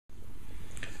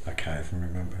I can't even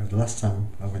remember. The last time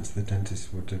I went to the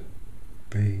dentist would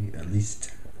be at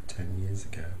least 10 years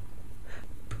ago.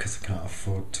 Because I can't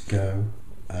afford to go,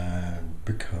 and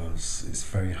because it's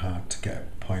very hard to get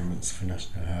appointments for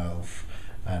National Health,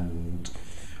 and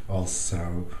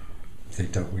also they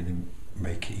don't really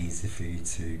make it easy for you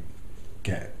to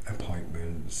get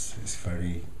appointments. It's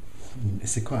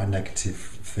quite a negative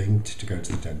thing to go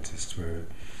to the dentist, where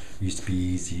it used to be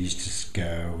easy. You used to just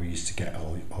go, you used to get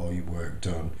all your work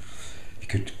done. You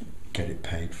could get it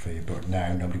paid for you, but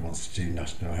now nobody wants to do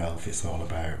National Health. It's all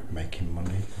about making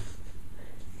money.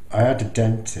 I had a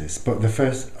dentist, but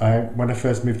when I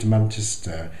first moved to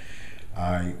Manchester,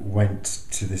 I went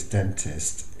to this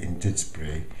dentist in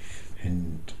Didsbury,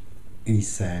 and he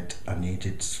said I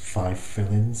needed 5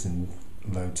 fillings and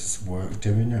loads of work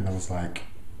doing, and I was like,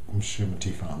 I'm sure my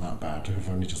teeth aren't that bad. I've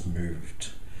only just moved.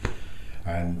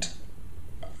 And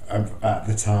at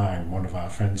the time, one of our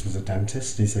friends was a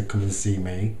dentist, and he said, come and see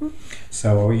me.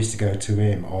 So I used to go to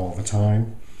him all the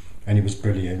time, and he was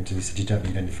brilliant, and he said, you don't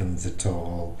need any fillings at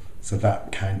all. So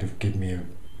that kind of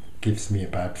gives me a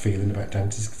bad feeling about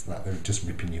dentists, because like they're just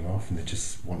ripping you off and they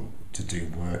just want to do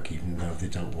work even though they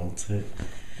don't want it.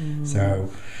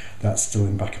 So that's still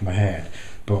in the back of my head.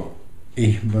 But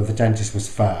the dentist was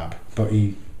fab, but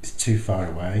he's too far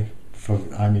away.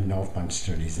 I'm in North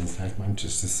Manchester and he's in South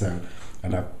Manchester,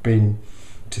 and I've been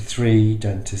to 3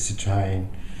 dentists to try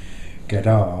and get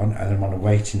on, and I'm on a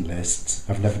waiting list.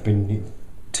 I've never been in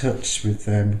touch with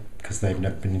them because they've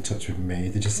never been in touch with me.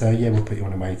 They just say, yeah, we'll put you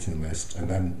on a waiting list, and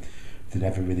then they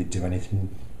never really do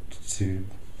anything to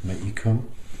make you come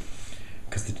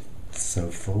because they're so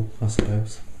full, I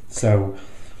suppose. So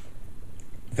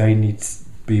they need to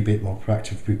be a bit more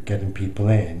proactive with getting people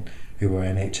in who are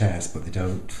NHS, but they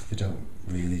don't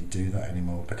really do that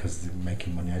anymore because they're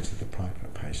making money out of the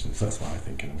private patients. That's what I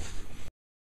think.